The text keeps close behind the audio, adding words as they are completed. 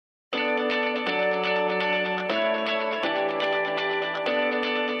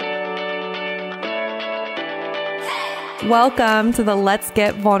Welcome to the Let's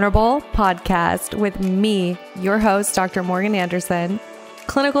Get Vulnerable podcast with me, your host, Dr. Morgan Anderson,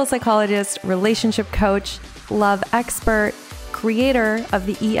 clinical psychologist, relationship coach, love expert, creator of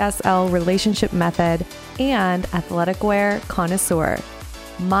the ESL relationship method, and athletic wear connoisseur.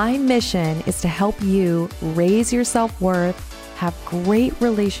 My mission is to help you raise your self-worth, have great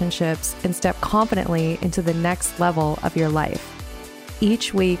relationships, and step confidently into the next level of your life.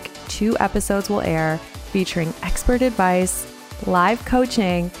 Each week, 2 episodes will air featuring expert advice, live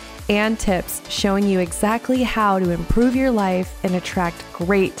coaching, and tips showing you exactly how to improve your life and attract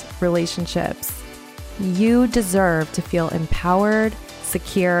great relationships. You deserve to feel empowered,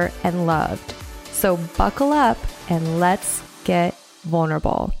 secure, and loved. So buckle up and let's get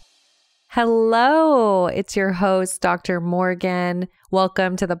vulnerable. Hello, it's your host, Dr. Morgan.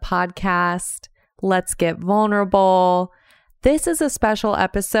 Welcome to the podcast, Let's Get Vulnerable. This is a special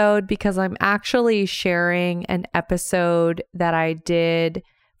episode because I'm actually sharing an episode that I did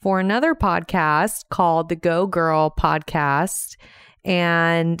for another podcast called the Go Girl Podcast.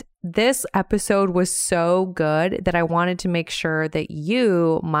 And this episode was so good that I wanted to make sure that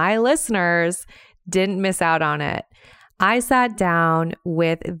you, my listeners, didn't miss out on it. I sat down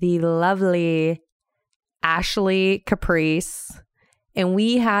with the lovely Ashley Caprice, and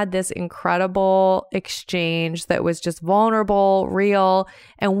we had this incredible exchange that was just vulnerable, real,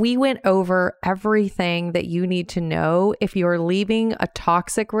 and we went over everything that you need to know if you're leaving a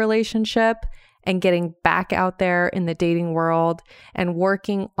toxic relationship and getting back out there in the dating world and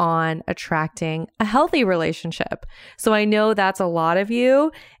working on attracting a healthy relationship. So I know that's a lot of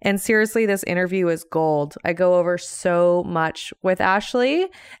you. And seriously, this interview is gold. I go over so much with Ashley,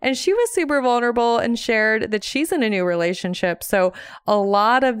 and she was super vulnerable and shared that she's in a new relationship. So a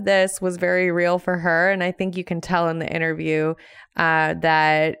lot of this was very real for her. And I think you can tell in the interview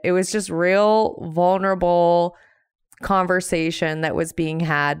that it was just real, vulnerable conversation that was being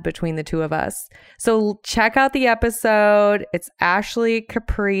had between the two of us. So check out the episode. It's Ashley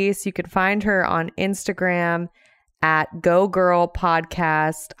Caprice. You can find her on Instagram at Go Girl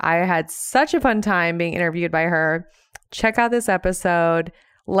Podcast. I had such a fun time being interviewed by her. Check out this episode.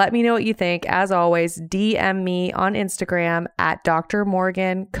 Let me know what you think. As always, DM me on Instagram at Dr.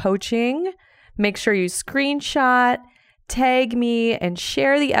 Morgan Coaching. Make sure you screenshot, tag me, and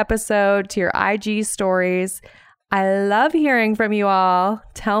share the episode to your IG stories. I love hearing from you all.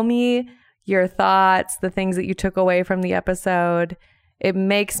 Tell me your thoughts, the things that you took away from the episode. It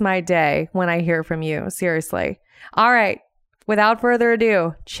makes my day when I hear from you. Seriously. All right. Without further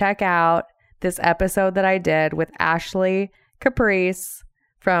ado, check out this episode that I did with Ashley Caprice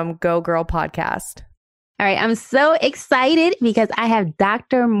from Go Girl Podcast. All right, I'm so excited because I have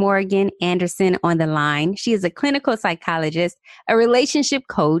Dr. Morgan Anderson on the line. She is a clinical psychologist, a relationship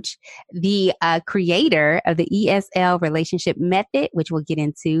coach, the creator of the ESL relationship method, which we'll get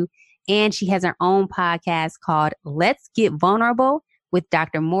into. And she has her own podcast called Let's Get Vulnerable with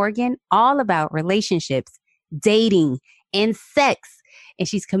Dr. Morgan, all about relationships, dating, and sex. And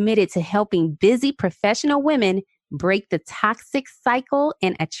she's committed to helping busy professional women break the toxic cycle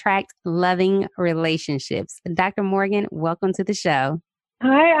and attract loving relationships. Dr. Morgan, welcome to the show.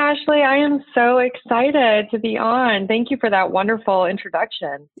 Hi, Ashley. I am so excited to be on. Thank you for that wonderful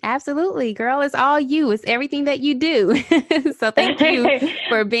introduction. Absolutely, girl. It's all you. It's everything that you do. So thank you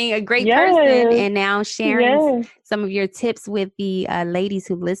for being a great person and now sharing some of your tips with the ladies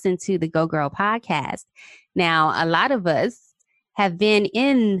who listen to the Go Girl podcast. Now, a lot of us have been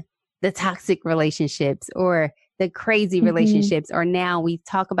in the toxic relationships or the crazy relationships, or now we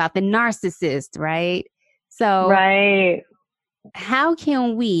talk about the narcissist, right? So how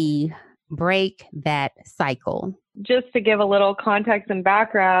can we break that cycle? Just to give a little context and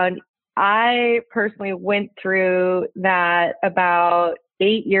background, I personally went through that about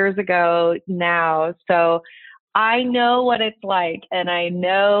 8 years ago now. So I know what it's like, and I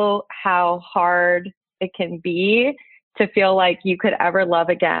know how hard it can be to feel like you could ever love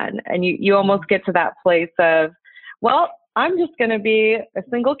again. And you almost get to that place of, well, I'm just going to be a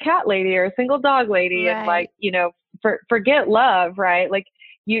single cat lady or a single dog lady. Right. And like, forget love, right? Like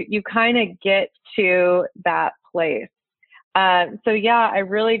you kind of get to that place. So yeah, I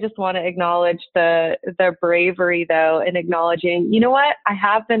really just want to acknowledge the bravery though, in acknowledging, you know what? I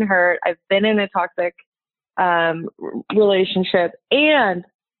have been hurt. I've been in a toxic, relationship, and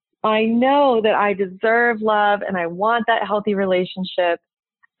I know that I deserve love and I want that healthy relationship.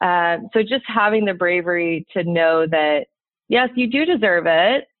 So just having the bravery to know that, yes, you do deserve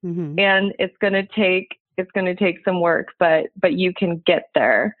it, and it's going to take some work, but you can get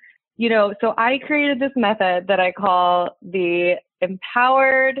there. So I created this method that I call the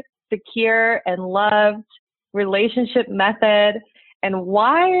empowered, secure, and loved relationship method. And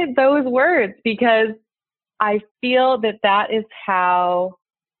why those words? Because I feel that that is how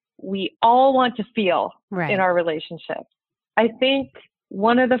we all want to feel in our relationships. I think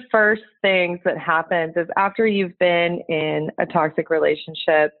one of the first things that happens is after you've been in a toxic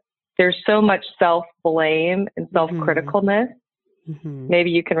relationship, there's so much self-blame and self-criticalness. Mm-hmm.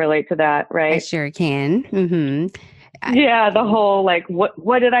 Maybe you can relate to that, right? I sure can. Mm-hmm. Yeah, the whole like,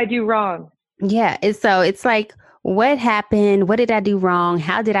 what did I do wrong? Yeah. So it's like, what happened? What did I do wrong?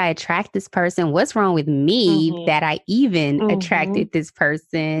 How did I attract this person? What's wrong with me that I even attracted this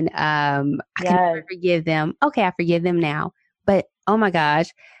person? I can never forgive them. Okay, I forgive them now. But oh my gosh,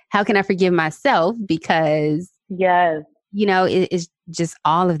 how can I forgive myself? Because, you know, it's just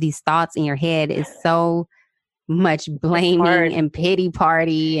all of these thoughts in your head is so much blaming and pity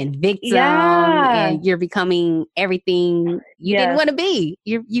party and victim, and you're becoming everything you didn't want to be.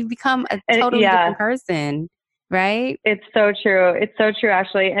 You've become a totally different person, right? It's so true. It's so true,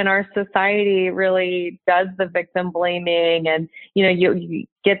 Ashley. And our society really does the victim blaming, and you know, you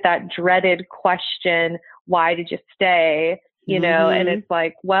get that dreaded question, "Why did you stay?" You know, and it's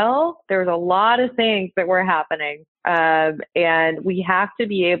like, well, there's a lot of things that were happening, and we have to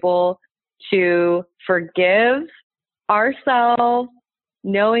be able to forgive ourselves,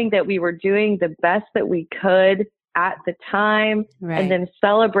 knowing that we were doing the best that we could at the time, and then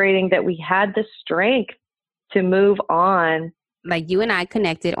celebrating that we had the strength to move on. Like you and I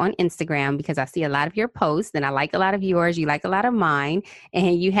connected on Instagram because I see a lot of your posts and I like a lot of yours. You like a lot of mine.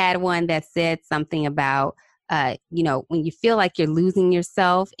 And you had one that said something about, you know, when you feel like you're losing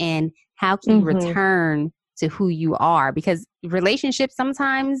yourself and how can you return to who you are, because relationships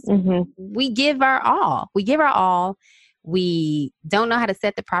sometimes we give our all. We don't know how to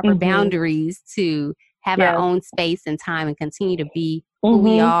set the proper boundaries to have our own space and time and continue to be who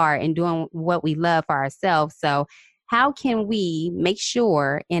we are and doing what we love for ourselves. So how can we make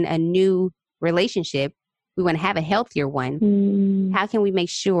sure in a new relationship, we want to have a healthier one, how can we make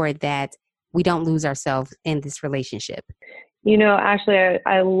sure that we don't lose ourselves in this relationship? You know, Ashley,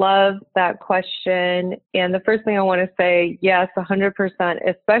 I love that question. And the first thing I want to say, yes, 100%,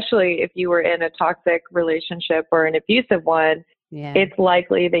 especially if you were in a toxic relationship or an abusive one, it's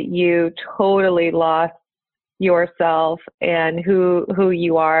likely that you totally lost yourself and who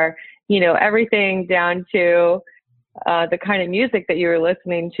you are, you know, everything down to the kind of music that you were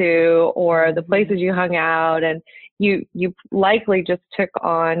listening to or the places you hung out. And you likely just took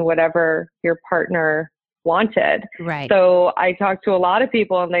on whatever your partner wanted. Right. So I talk to a lot of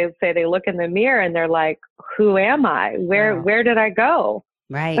people and they say they look in the mirror and they're like, who am I? Where did I go?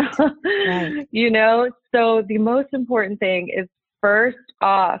 Right. Right. You know, so the most important thing is first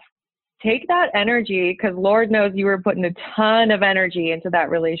off, take that energy, because Lord knows you were putting a ton of energy into that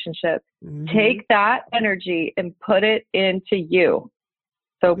relationship. Take that energy and put it into you.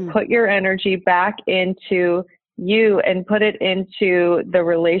 So put your energy back into you and put it into the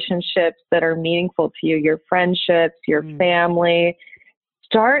relationships that are meaningful to you, your friendships, your family.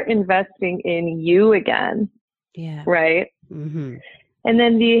 Start investing in you again. Yeah. Right. And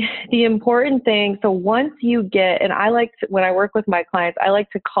then the important thing, so once you get, and I like to, when I work with my clients, I like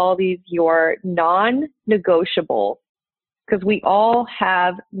to call these your non-negotiable, because we all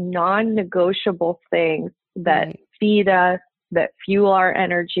have non-negotiable things that feed us, that fuel our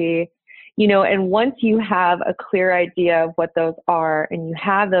energy, you know, and once you have a clear idea of what those are and you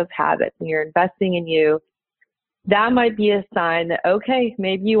have those habits and you're investing in you, that might be a sign that, okay,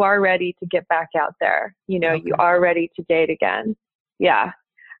 maybe you are ready to get back out there. You know, you are ready to date again. Yeah.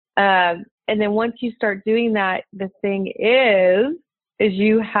 And then once you start doing that, the thing is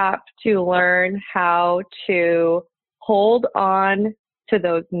you have to learn how to hold on to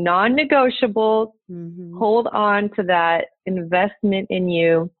those non-negotiables, hold on to that investment in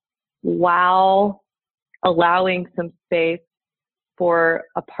you while allowing some space for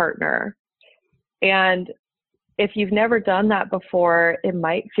a partner. And if you've never done that before, it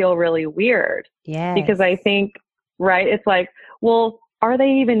might feel really weird. Yeah. Because I think, right, it's like, well, are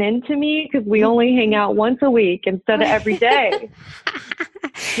they even into me? Because we only hang out once a week instead of every day.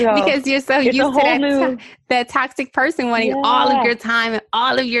 So because you're so used to that toxic person wanting all of your time and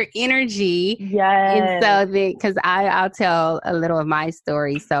all of your energy. Yes. And so because I'll tell a little of my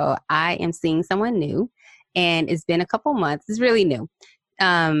story. So I am seeing someone new and it's been a couple months. It's really new.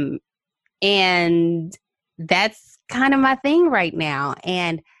 And that's kind of my thing right now.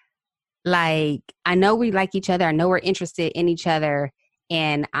 And like, I know we like each other. I know we're interested in each other.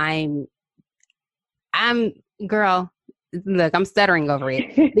 And I'm girl, look, I'm stuttering over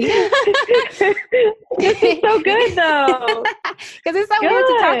it. This is so good though. Because it's so weird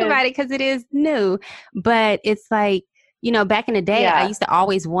to talk about it because it is new. But it's like, back in the day, I used to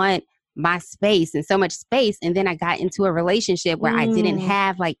always want my space and so much space. And then I got into a relationship where I didn't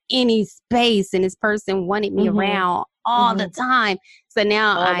have like any space and this person wanted me around all the time. So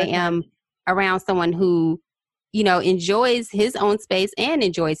now I am around someone who, enjoys his own space and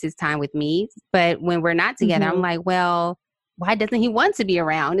enjoys his time with me. But when we're not together, I'm like, well, why doesn't he want to be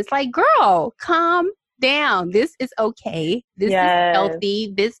around? It's like, girl, calm down. This is okay. This is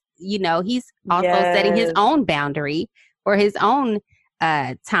healthy. This, he's also setting his own boundary for his own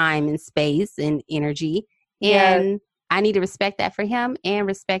time and space and energy. And I need to respect that for him and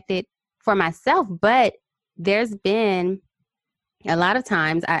respect it for myself. But there's been a lot of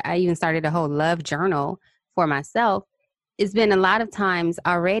times, I even started a whole love journal for myself. It's been a lot of times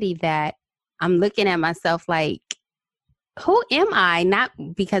already that I'm looking at myself like, who am I? Not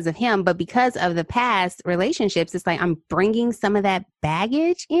because of him, but because of the past relationships. It's like I'm bringing some of that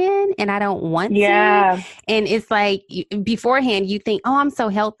baggage in and I don't want to. And it's like beforehand, you think, oh, I'm so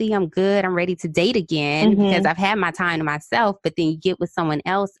healthy. I'm good. I'm ready to date again because I've had my time to myself. But then you get with someone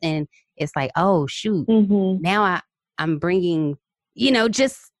else and it's like, oh, shoot. Now I'm bringing,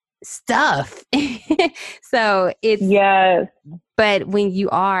 just stuff. So it's, but when you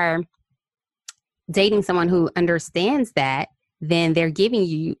are dating someone who understands that, then they're giving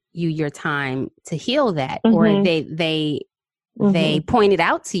you your time to heal that, or they point it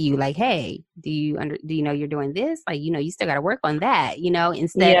out to you like, hey, do you know you're doing this? Like, you still got to work on that,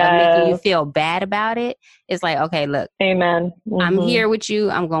 instead of making you feel bad about it. It's like, okay, look, amen. I'm here with you.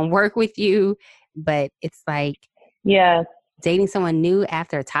 I'm going to work with you. But it's like, dating someone new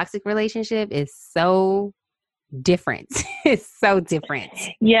after a toxic relationship is so different. It's so different.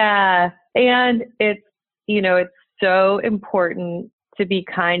 Yeah. And it's, it's so important to be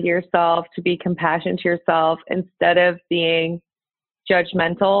kind to yourself, to be compassionate to yourself instead of being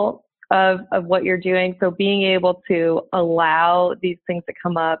judgmental of what you're doing. So being able to allow these things to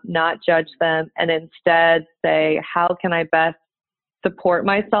come up, not judge them, and instead say, how can I best support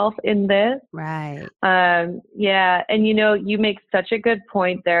myself in this? Right. And you make such a good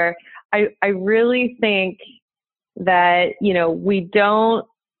point there. I really think that, we don't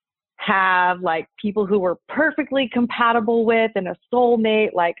have like people who we're perfectly compatible with and a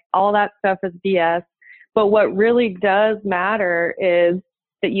soulmate, like all that stuff is BS. But what really does matter is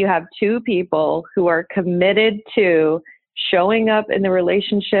that you have two people who are committed to showing up in the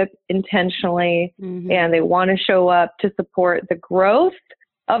relationship intentionally, and they want to show up to support the growth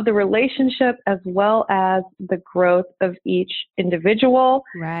of the relationship as well as the growth of each individual.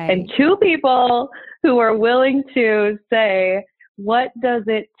 Right. And two people who are willing to say, what does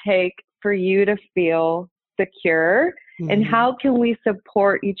it take for you to feel secure? And how can we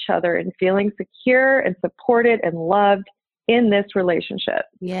support each other in feeling secure and supported and loved in this relationship?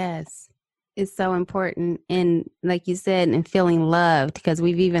 Yes. It's so important. And like you said, and feeling loved, because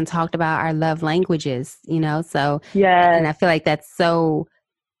we've even talked about our love languages, so, and I feel like that's so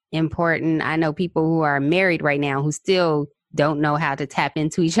important. I know people who are married right now who still don't know how to tap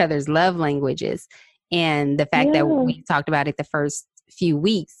into each other's love languages. And the fact that we talked about it the first few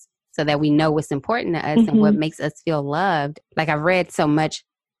weeks so that we know what's important to us and what makes us feel loved. Like I've read so much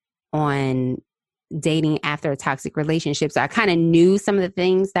on dating after a toxic relationship. So I kind of knew some of the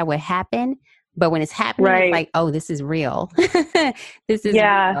things that would happen, but when it's happening, it's like, oh, this is real. This is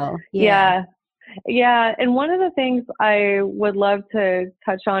real. Yeah. And one of the things I would love to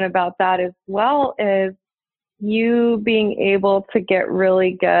touch on about that as well is you being able to get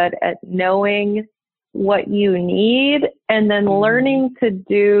really good at knowing what you need and then learning to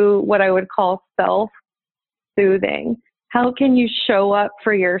do what I would call self-soothing. How can you show up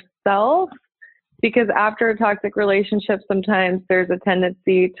for yourself? Because after a toxic relationship, sometimes there's a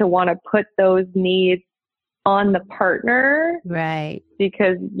tendency to want to put those needs on the partner. Right.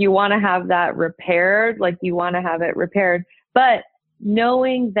 Because you want to have that repaired, like you want to have it repaired. But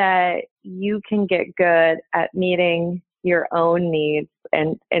knowing that you can get good at meeting your own needs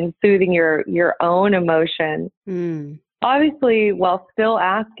and soothing your own emotions, obviously while still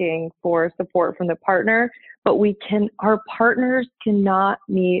asking for support from the partner, but our partners cannot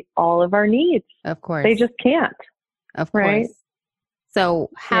meet all of our needs. Of course. They just can't. Of course. Right? So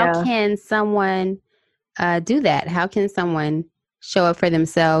how can someone do that? How can someone show up for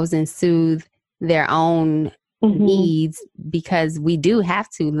themselves and soothe their own needs? Because we do have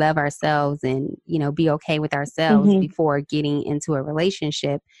to love ourselves and, be okay with ourselves before getting into a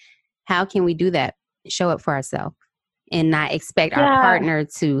relationship. How can we do that? Show up for ourselves and not expect our partner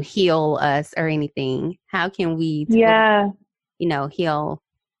to heal us or anything. How can we, heal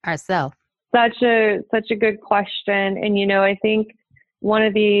ourselves? Such a good question. And, I think one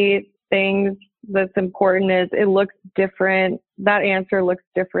of the things that's important is it looks different. That answer looks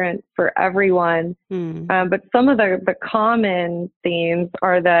different for everyone. But some of the common themes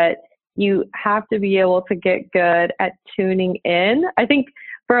are that you have to be able to get good at tuning in. I think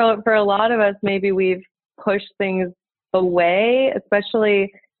for a lot of us, maybe we've pushed things away,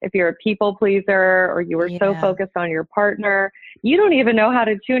 especially if you're a people pleaser or you were so focused on your partner, you don't even know how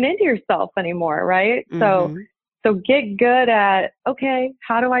to tune into yourself anymore, right? So get good at, okay,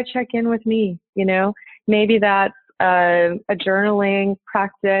 how do I check in with me? Maybe that's a journaling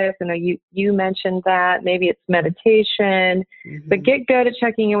practice. You mentioned that. Maybe it's meditation, but get good at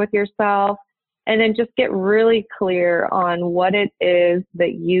checking in with yourself, and then just get really clear on what it is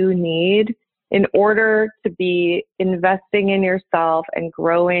that you need in order to be investing in yourself and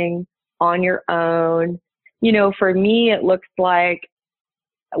growing on your own. For me, it looks like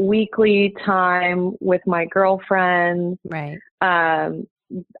weekly time with my girlfriends. Right.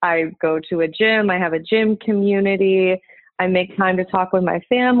 I go to a gym. I have a gym community. I make time to talk with my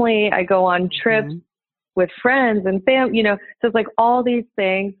family. I go on trips with friends and family, so it's like all these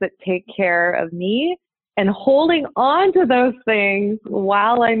things that take care of me, and holding on to those things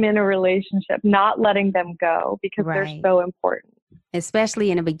while I'm in a relationship, not letting them go, because they're so important.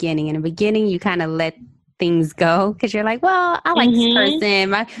 Especially in the beginning. In the beginning, you kind of let things go because you're like, well, I like this person.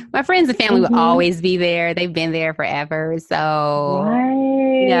 My friends and family will always be there. They've been there forever. So,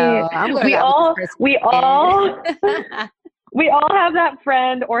 I'm going to we all have that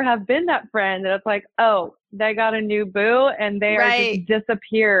friend or have been that friend. And it's like, oh, they got a new boo and they are just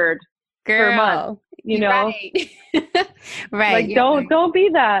disappeared for months, Right. Like, don't be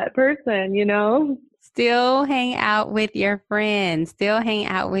that person, Still hang out with your friends, still hang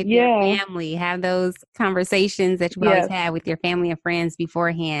out with your family, have those conversations that you always had with your family and friends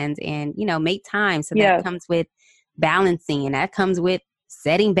beforehand, and, make time. So that comes with balancing, and that comes with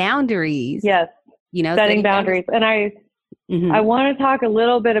setting boundaries. Yes. Setting boundaries. And I want to talk a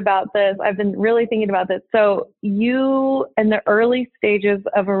little bit about this. I've been really thinking about this. So you, in the early stages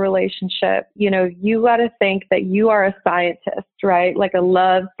of a relationship, you got to think that you are a scientist, right? Like a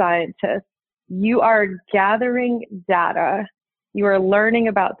love scientist. You are gathering data. You are learning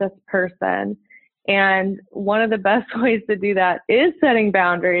about this person. And one of the best ways to do that is setting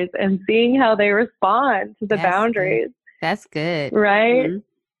boundaries and seeing how they respond to the boundaries. Good. That's good. Right?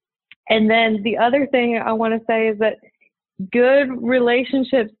 And then the other thing I want to say is that good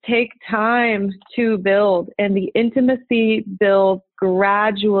relationships take time to build, and the intimacy builds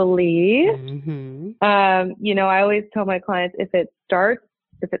gradually. I always tell my clients, if it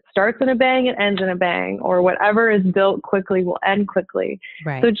starts in a bang, it ends in a bang, or whatever is built quickly will end quickly.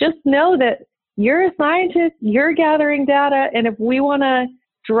 Right. So just know that you're a scientist, you're gathering data, and if we want to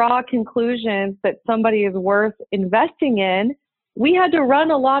draw conclusions that somebody is worth investing in, we had to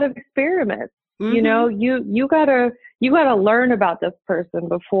run a lot of experiments. You gotta learn about this person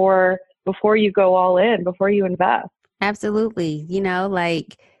before you go all in, before you invest. Absolutely.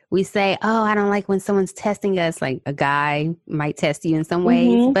 Like we say, oh, I don't like when someone's testing us. Like a guy might test you in some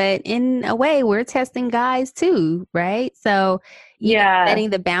ways, but in a way we're testing guys too, right? So setting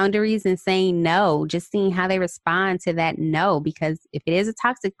the boundaries and saying no, just seeing how they respond to that no, because if it is a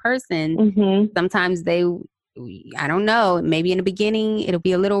toxic person, sometimes I don't know, maybe in the beginning it'll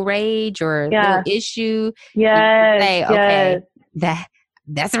be a little rage or a little issue. Say, okay,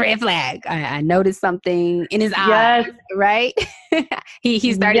 that's a red flag. I noticed something in his eyes, right? he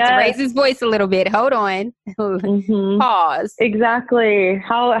started to raise his voice a little bit. Hold on. Pause. Exactly.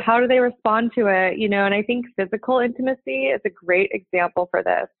 How do they respond to it? And I think physical intimacy is a great example for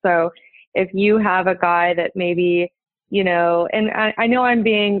this. So if you have a guy that maybe, and I know I'm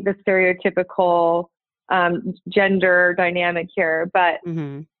being the stereotypical gender dynamic here, but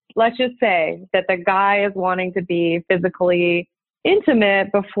let's just say that the guy is wanting to be physically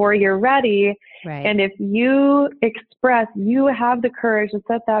intimate before you're ready. Right. And if you have the courage to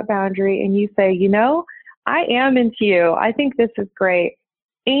set that boundary and you say, I am into you. I think this is great.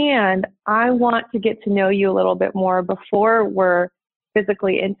 And I want to get to know you a little bit more before we're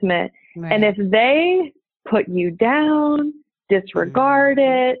physically intimate. Right. And if they put you down, disregard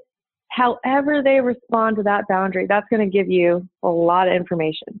it, however they respond to that boundary, that's going to give you a lot of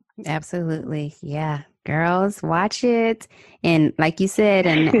information. Absolutely. Yeah. Girls, watch it. And like you said,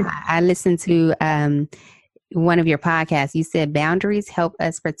 and I listened to one of your podcasts, you said boundaries help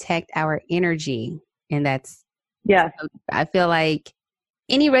us protect our energy. And that's, I feel like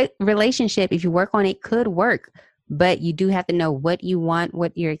any relationship, if you work on it, could work. but you do have to know what you want,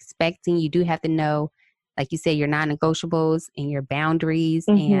 what you're expecting. You do have to know, like you said, your non-negotiables and your boundaries,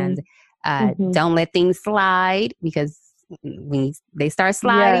 and don't let things slide, because when they start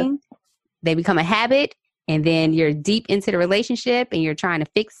sliding, they become a habit, and then you're deep into the relationship and you're trying to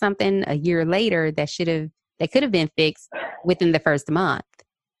fix something a year later that could have been fixed within the first month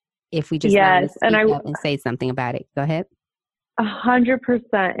if we just learn to speak up and say something about it. Go ahead.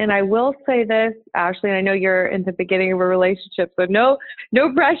 100%. And I will say this, Ashley, and I know you're in the beginning of a relationship, so no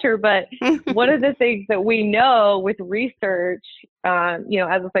pressure, but one of the things that we know with research, as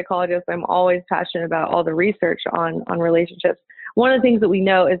a psychologist, I'm always passionate about all the research on relationships. One of the things that we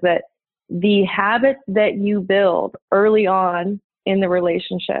know is that the habits that you build early on in the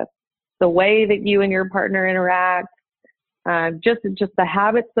relationship, the way that you and your partner interact, just the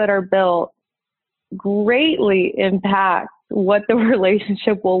habits that are built greatly impact what the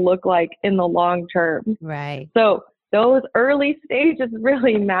relationship will look like in the long term. Right. So those early stages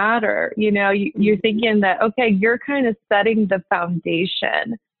really matter. You're thinking that, okay, you're kind of setting the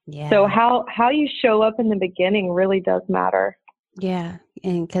foundation. Yeah. So how you show up in the beginning really does matter. Yeah.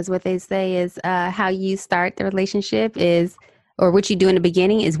 And because what they say is how you start the relationship is, or what you do in the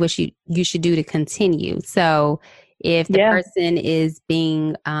beginning is what you should do to continue. So if the person is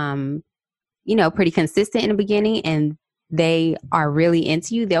being, pretty consistent in the beginning and they are really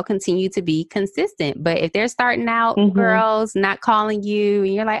into you, they'll continue to be consistent. But if they're starting out, girls, not calling you,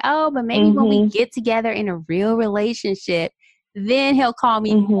 and you're like, oh, but maybe when we get together in a real relationship, then he'll call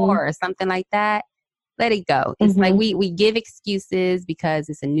me more or something like that, let it go. It's like we give excuses because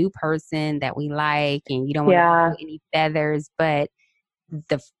it's a new person that we like and you don't want to put any feathers. But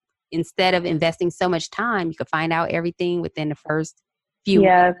instead of investing so much time, you could find out everythting within the first few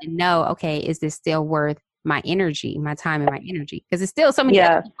months and know, okay, is this still worth my energy, my time and my energy? Because there's still so many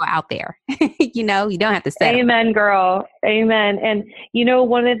other people out there. You don't have to settle. Amen, girl. Amen. And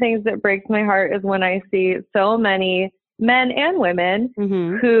one of the things that breaks my heart is when I see so many men and women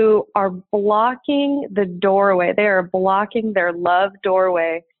who are blocking the doorway. They are blocking their love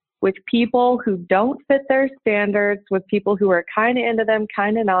doorway with people who don't fit their standards, with people who are kind of into them,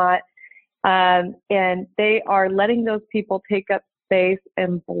 kind of not. And they are letting those people take up space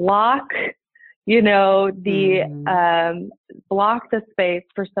and block block the space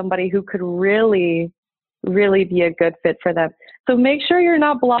for somebody who could really, really be a good fit for them. So make sure you're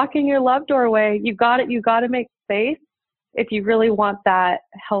not blocking your love doorway. You got to make space if you really want that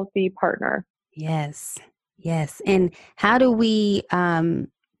healthy partner. Yes. And how do we,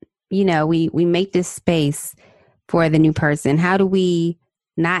 we make this space for the new person? How do we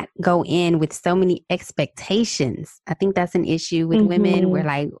not go in with so many expectations? I think that's an issue with women. We're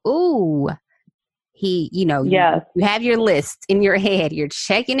like, ooh, you have your list in your head. You're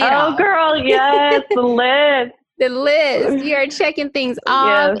checking it off. Oh, girl, yes, the list. The list. You're checking things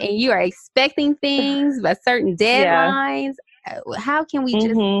off and you are expecting things by certain deadlines. How can we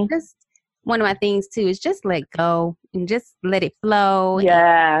just one of my things too is just let go and just let it flow.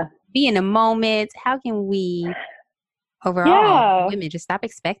 Yeah. Be in the moment. How can we overall women just stop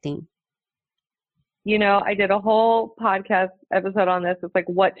expecting? I did a whole podcast episode on this. It's like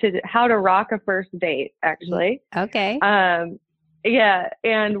how to rock a first date, actually. Okay. And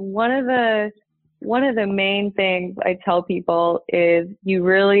one of the main things I tell people is you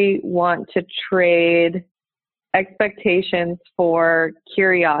really want to trade expectations for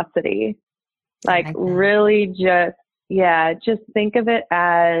curiosity. Like really just think of it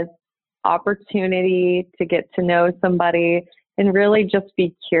as opportunity to get to know somebody and really just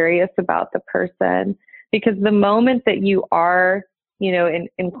be curious about the person. Because the moment that you are, in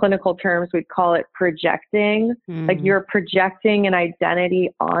clinical terms, we'd call it projecting, like you're projecting an identity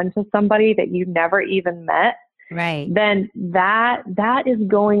onto somebody that you never even met, right? Then that is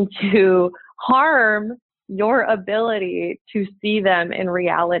going to harm your ability to see them in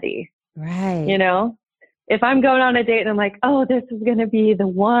reality. Right. If I'm going on a date and I'm like, oh, this is going to be the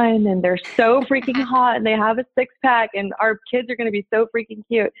one and they're so freaking hot and they have a 6-pack and our kids are going to be so freaking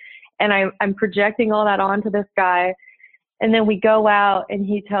cute. And I'm projecting all that onto this guy. And then we go out and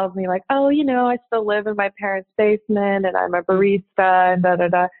he tells me like, oh, I still live in my parents' basement and I'm a barista and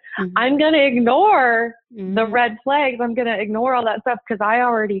da-da-da. I'm going to ignore the red flags. I'm going to ignore all that stuff because I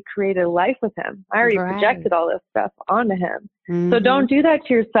already created a life with him. I already projected all this stuff onto him. So don't do that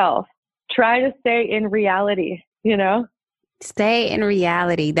to yourself. Try to stay in reality, Stay in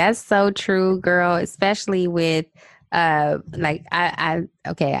reality. That's so true, girl, especially with I had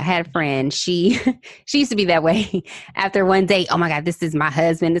a friend. She used to be that way. After one date, oh my God, this is my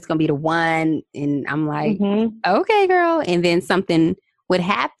husband. It's going to be the one. And I'm like, okay, girl. And then something would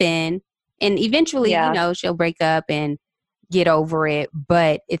happen And eventually, she'll break up and get over it.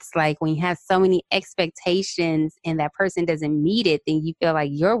 But it's like when you have so many expectations and that person doesn't meet it, then you feel like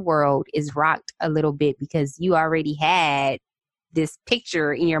your world is rocked a little bit because you already had this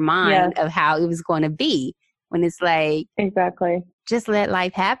picture in your mind of how it was going to be. When it's like, exactly, just let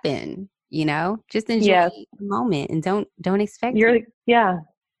life happen, just enjoy the moment and don't expect it.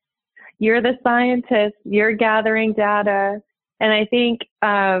 You're the scientist, you're gathering data. And I think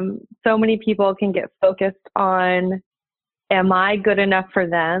so many people can get focused on, am I good enough for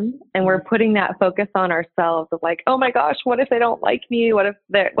them? And we're putting that focus on ourselves of like, oh my gosh, what if they don't like me? What if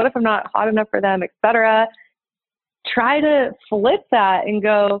I'm not hot enough for them, etc. Try to flip that and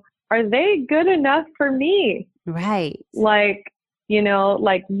go, are they good enough for me? Right. Like,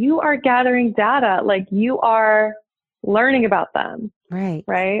 like you are gathering data, like you are learning about them. Right.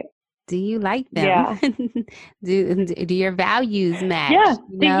 Right. Do you like them? Yeah. do your values match? Yeah.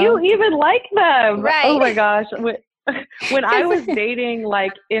 Do you even like them? Right. Oh my gosh. When I was dating,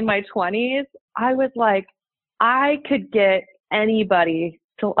 like in my 20s, I was like, I could get anybody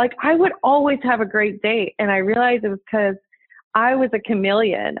to, like, I would always have a great date. And I realized it was because I was a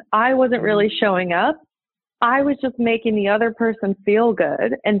chameleon. I wasn't really showing up. I was just making the other person feel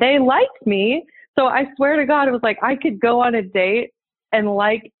good and they liked me. So I swear to God, it was like, I could go on a date and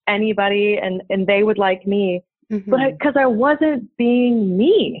like anybody and they would like me, but because I wasn't being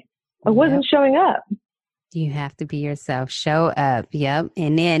me, I wasn't showing up. You have to be yourself, show up. Yep.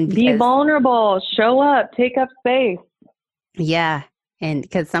 And then be vulnerable, show up, take up space. Yeah. And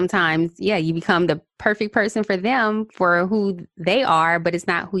because sometimes, you become the perfect person for them for who they are, but it's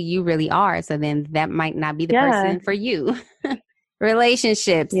not who you really are. So then that might not be the person for you.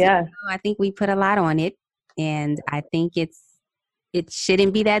 Relationships. Yeah. I think we put a lot on it. And I think it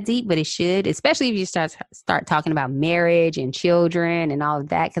shouldn't be that deep, but it should, especially if you start talking about marriage and children and all of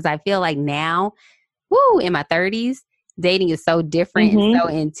that. Because I feel like now, in my 30s, dating is so different and so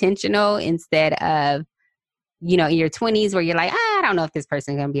intentional instead of, in your 20s where you're like, I don't know if this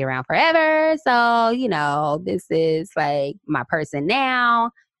person's going to be around forever. So, this is like my person now.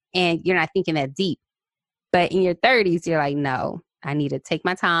 And you're not thinking that deep. But in your 30s, you're like, no, I need to take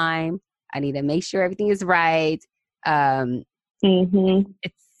my time. I need to make sure everything is right.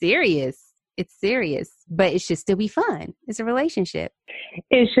 It's serious. It's serious, but it should still be fun. It's a relationship.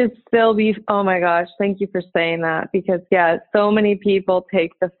 It should still be. Oh my gosh. Thank you for saying that because so many people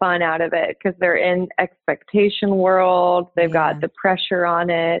take the fun out of it because they're in expectation world. They've got the pressure on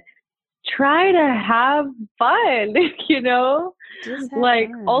it. Try to have fun, like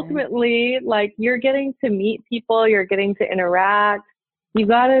fun. Ultimately, like you're getting to meet people, you're getting to interact. You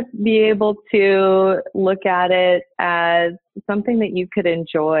got to be able to look at it as something that you could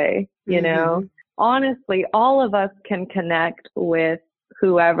enjoy, Honestly, all of us can connect with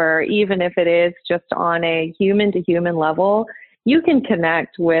whoever, even if it is just on a human to human level. You can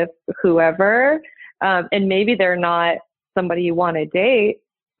connect with whoever, and maybe they're not somebody you want to date,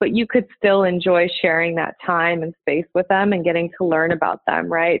 but you could still enjoy sharing that time and space with them and getting to learn about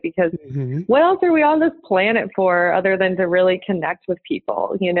them, right? Because what else are we on this planet for other than to really connect with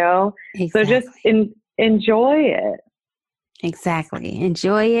people, Exactly. So just enjoy it. Exactly.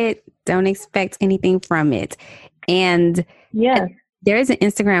 Enjoy it. Don't expect anything from it. And there is an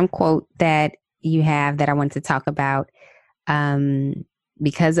Instagram quote that you have that I wanted to talk about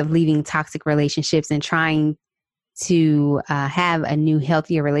because of leaving toxic relationships and trying to have a new,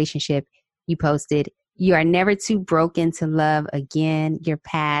 healthier relationship. You posted, "You are never too broken to love again. Your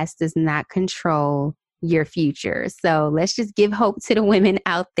past does not control your future." So let's just give hope to the women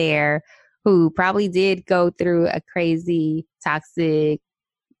out there who probably did go through a crazy, toxic,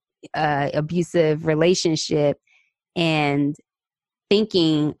 abusive relationship and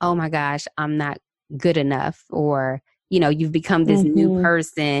thinking, oh my gosh, I'm not good enough, or you've become this new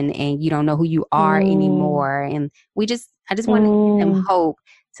person and you don't know who you are anymore. And I just want to give them hope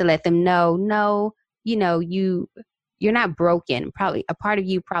to let them know, no, you're not broken. Probably a part of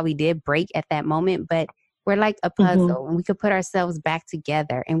you probably did break at that moment, but we're like a puzzle and we could put ourselves back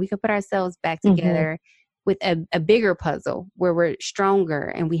together, and we could put ourselves back together with a bigger puzzle where we're stronger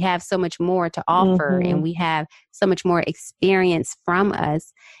and we have so much more to offer and we have so much more experience from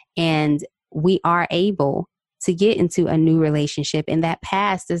us, and we are able to get into a new relationship. And that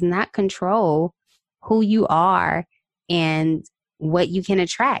past does not control who you are and what you can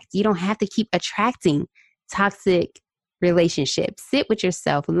attract. You don't have to keep attracting toxic relationships. Sit with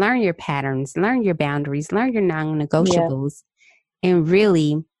yourself, learn your patterns, learn your boundaries, learn your non-negotiables, and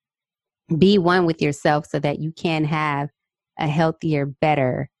really be one with yourself so that you can have a healthier,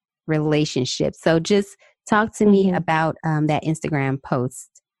 better relationship. So just talk to me about that Instagram post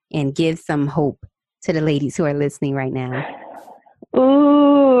and give some hope to the ladies who are listening right now?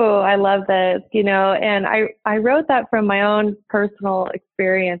 Ooh, I love this, and I wrote that from my own personal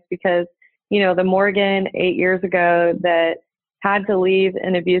experience because, the Morgan 8 years ago that had to leave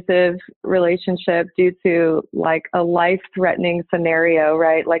an abusive relationship due to like a life-threatening scenario,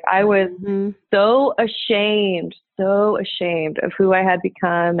 right? Like I was so ashamed of who I had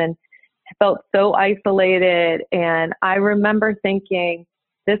become and felt so isolated. And I remember thinking,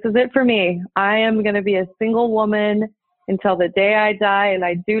 this is it for me. I am going to be a single woman until the day I die, and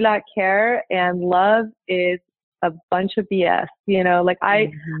I do not care. And love is a bunch of BS, like I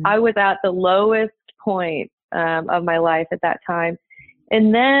was at the lowest point of my life at that time.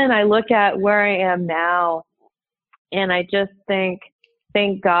 And then I look at where I am now, and I just think,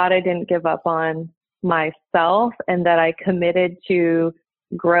 thank God I didn't give up on myself, and that I committed to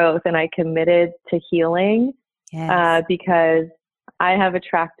growth and I committed to healing, because I have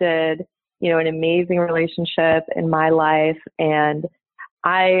attracted, an amazing relationship in my life. And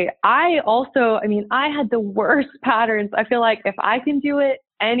I also, I had the worst patterns. I feel like if I can do it,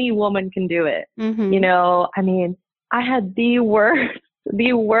 any woman can do it. I had the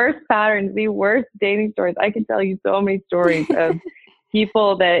worst patterns, the worst dating stories. I can tell you so many stories of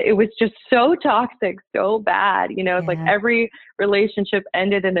people that it was just so toxic, so bad. It's like every relationship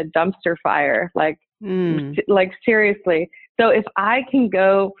ended in a dumpster fire, like seriously. So if I can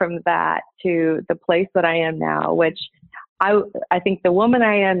go from that to the place that I am now, which I think the woman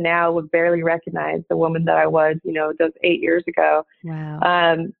I am now would barely recognize the woman that I was, those 8 years ago. Wow.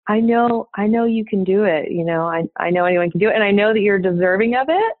 I know you can do it. I know anyone can do it. And I know that you're deserving of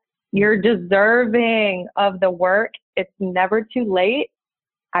it. You're deserving of the work. It's never too late.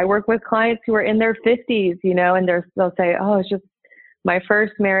 I work with clients who are in their 50s, and they'll say, oh, it's just my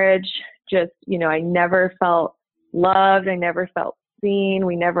first marriage. Just, I never felt loved. I never felt seen.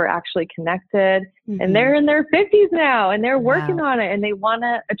 We never actually connected. And they're in their 50s now, and they're working on it, and they want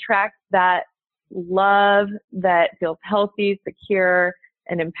to attract that love that feels healthy, secure,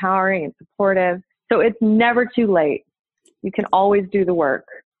 and empowering and supportive. So it's never too late. You can always do the work.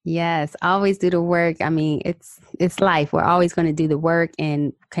 Yes, always do the work. It's life. We're always going to do the work,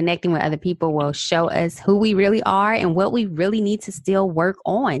 and connecting with other people will show us who we really are and what we really need to still work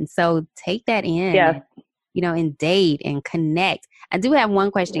on. So take that in, and date and connect. I do have one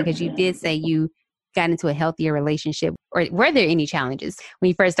question, because you did say you got into a healthier relationship. Or were there any challenges when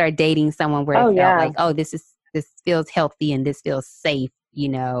you first started dating someone where it felt like, oh, this feels healthy and this feels safe,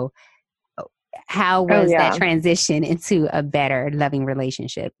 How was that transition into a better, loving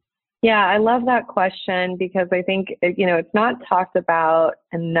relationship? Yeah, I love that question, because I think, it's not talked about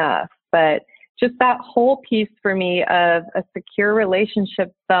enough, but just that whole piece for me of a secure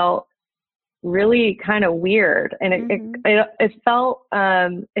relationship felt really kind of weird. And it felt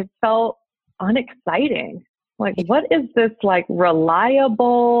unexciting. Like, what is this, like,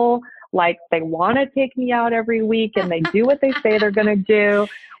 reliable, like they want to take me out every week and they do what they say they're going to do.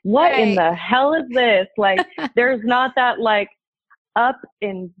 What in the hell is this? Like, there's not that like up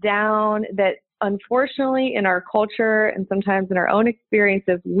and down that unfortunately in our culture and sometimes in our own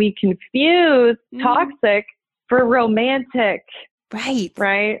experiences, we confuse toxic for romantic. Right.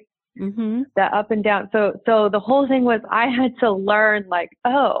 Mm-hmm. That up and down. So the whole thing was I had to learn like,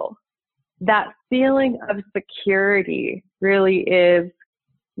 oh, that feeling of security really is,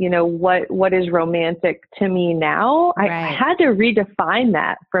 what is romantic to me now. I had to redefine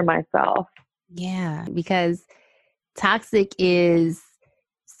that for myself. Yeah, because toxic is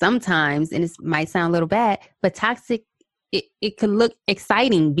sometimes, and it might sound a little bad, but toxic, it could look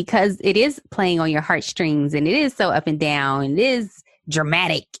exciting because it is playing on your heartstrings, and it is so up and down, and it is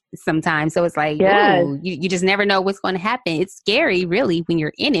dramatic sometimes. So it's like, ooh, you just never know what's going to happen. It's scary really when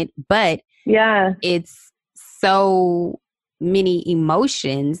you're in it, but it's so many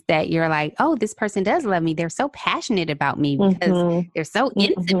emotions that you're like, oh, this person does love me. They're so passionate about me because they're so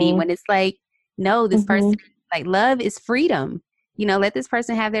into me, when it's like, no, this person, like, love is freedom. Let this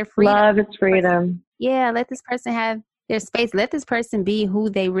person have their freedom. Love is freedom. Let this person have their space. Let this person be who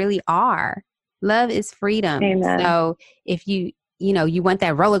they really are. Love is freedom. Amen. So if you want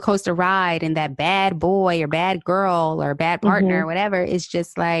that roller coaster ride and that bad boy or bad girl or bad partner or whatever, it's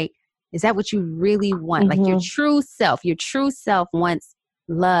just like, is that what you really want? Like your true self wants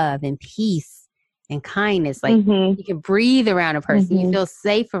love and peace and kindness. Like you can breathe around a person. You feel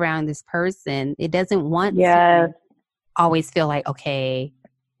safe around this person. It doesn't want to always feel like, okay,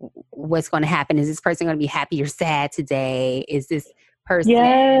 what's going to happen? Is this person going to be happy or sad today? Is this person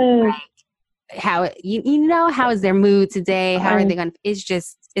like, how, how is their mood today? How are they going to,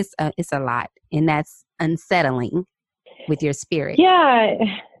 it's a lot. And that's unsettling with your spirit. Yeah.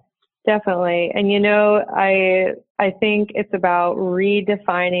 Definitely. And I think it's about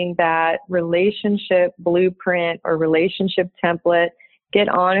redefining that relationship blueprint or relationship template. Get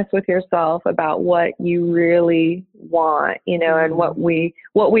honest with yourself about what you really want, and what we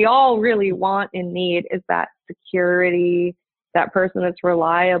all really want and need is that security, that person that's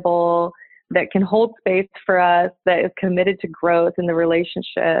reliable, that can hold space for us, that is committed to growth in the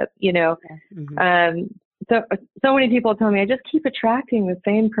relationship, Mm-hmm. So many people tell me, I just keep attracting the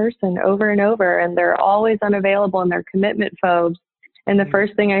same person over and over, and they're always unavailable and they're commitment phobes. And the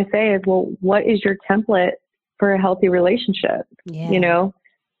first thing I say is, well, what is your template for a healthy relationship? Yeah.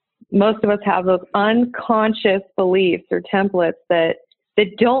 Most of us have those unconscious beliefs or templates that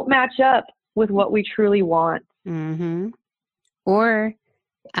don't match up with what we truly want. Mm-hmm. Or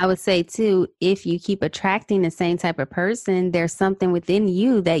I would say too, if you keep attracting the same type of person, there's something within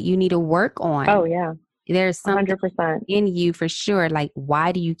you that you need to work on. Oh yeah. There's something 100%. in you for sure. Like,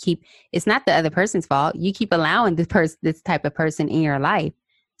 why do you keep, it's not the other person's fault. You keep allowing this type of person in your life.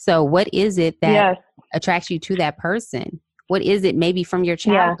 So what is it that attracts you to that person? What is it maybe from your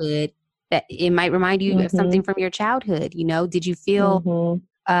childhood that it might remind you of something from your childhood? Did you feel,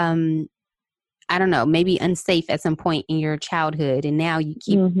 I don't know, maybe unsafe at some point in your childhood, and now you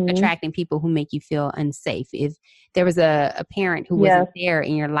keep attracting people who make you feel unsafe? If there was a parent who wasn't there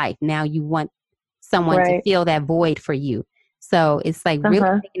in your life, now you want someone to fill that void for you. So it's like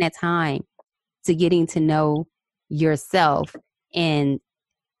really taking that time to getting to know yourself and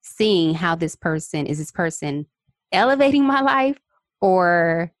seeing how is this person elevating my life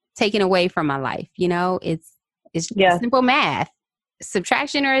or taking away from my life? It's simple math,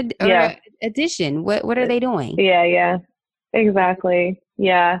 subtraction or addition. What are they doing? Yeah, exactly.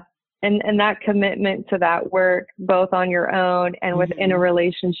 Yeah. And that commitment to that work, both on your own and within a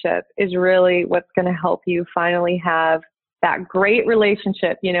relationship, is really what's going to help you finally have that great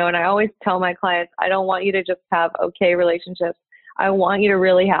relationship, and I always tell my clients, I don't want you to just have okay relationships. I want you to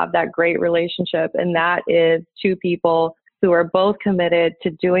really have that great relationship. And that is two people who are both committed to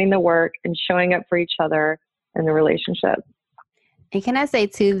doing the work and showing up for each other in the relationship. And can I say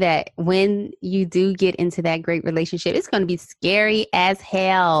too that when you do get into that great relationship, it's going to be scary as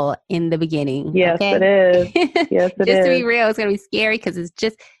hell in the beginning. Yes, okay? It is. Yes, it is. Just to be real, it's going to be scary because it's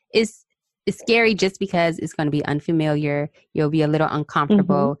scary just because it's going to be unfamiliar. You'll be a little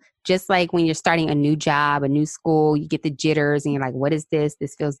uncomfortable. Just like when you're starting a new job, a new school, you get the jitters and you're like, what is this?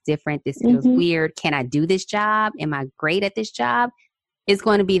 This feels different. This feels weird. Can I do this job? Am I great at this job? It's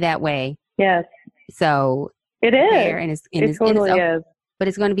going to be that way. Yes. So it is. It totally is. But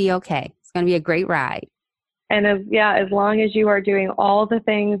it's going to be okay. It's going to be a great ride. And as long as you are doing all the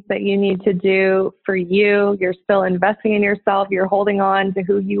things that you need to do for you, you're still investing in yourself, you're holding on to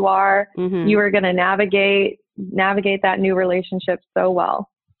who you are, you are going to navigate that new relationship so well.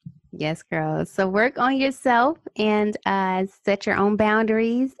 Yes, girl. So work on yourself and set your own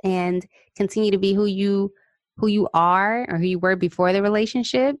boundaries and continue to be who you are or who you were before the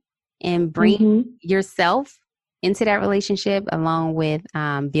relationship, and bring yourself into that relationship along with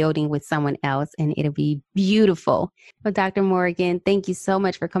building with someone else, and it'll be beautiful. Well, Dr. Morgan, thank you so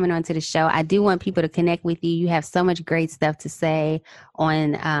much for coming on to the show. I do want people to connect with you. You have so much great stuff to say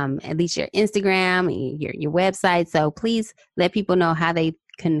on at least your Instagram, your website. So please let people know how they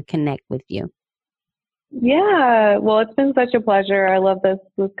can connect with you. Yeah, well, it's been such a pleasure. I love this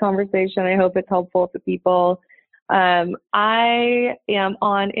conversation. I hope it's helpful to people. I am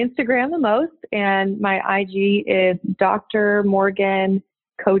on Instagram the most, and my IG is Dr. Morgan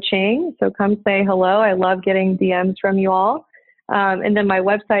Coaching. So come say hello. I love getting DMs from you all. And then my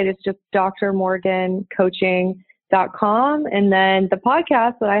website is just drmorgancoaching.com. And then the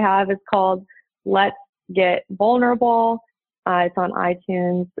podcast that I have is called Let's Get Vulnerable. It's on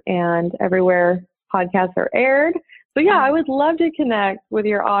iTunes and everywhere podcasts are aired. So yeah, I would love to connect with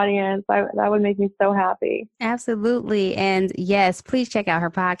your audience. That would make me so happy. Absolutely. And yes, please check out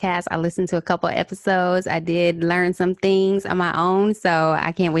her podcast. I listened to a couple of episodes. I did learn some things on my own. So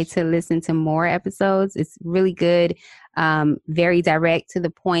I can't wait to listen to more episodes. It's really good. Very direct to the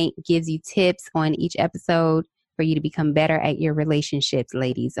point, gives you tips on each episode for you to become better at your relationships,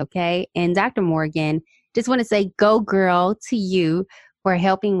 ladies. Okay. And Dr. Morgan, just want to say, go girl to you for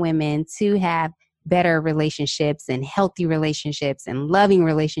helping women to have better relationships and healthy relationships and loving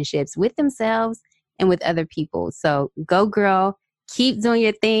relationships with themselves and with other people. So go girl, keep doing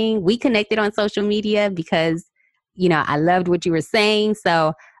your thing. We connected on social media because, I loved what you were saying.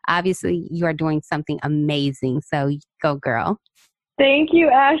 So obviously you are doing something amazing. So go girl. Thank you,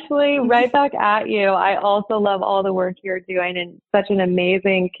 Ashley. Right back at you. I also love all the work you're doing and such an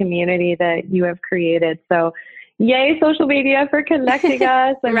amazing community that you have created. So Yay, social media for connecting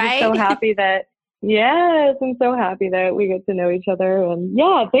us. I'm Right? just so happy that, yes, I'm so happy that we get to know each other. And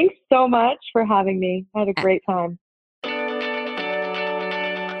yeah, thanks so much for having me. I had a great time.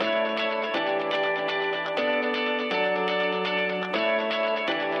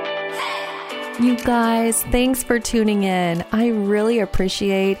 You guys, thanks for tuning in. I really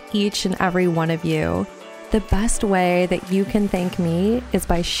appreciate each and every one of you. The best way that you can thank me is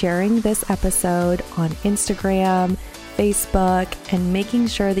by sharing this episode on Instagram, Facebook, and making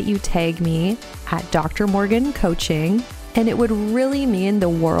sure that you tag me at Dr. Morgan Coaching. And it would really mean the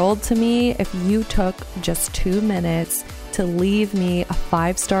world to me if you took just 2 minutes to leave me a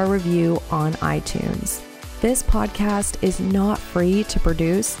 5-star review on iTunes. This podcast is not free to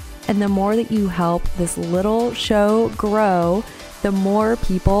produce, and the more that you help this little show grow, the more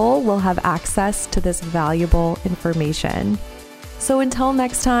people will have access to this valuable information. So until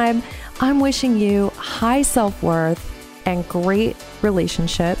next time, I'm wishing you high self-worth and great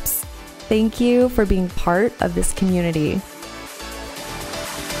relationships. Thank you for being part of this community.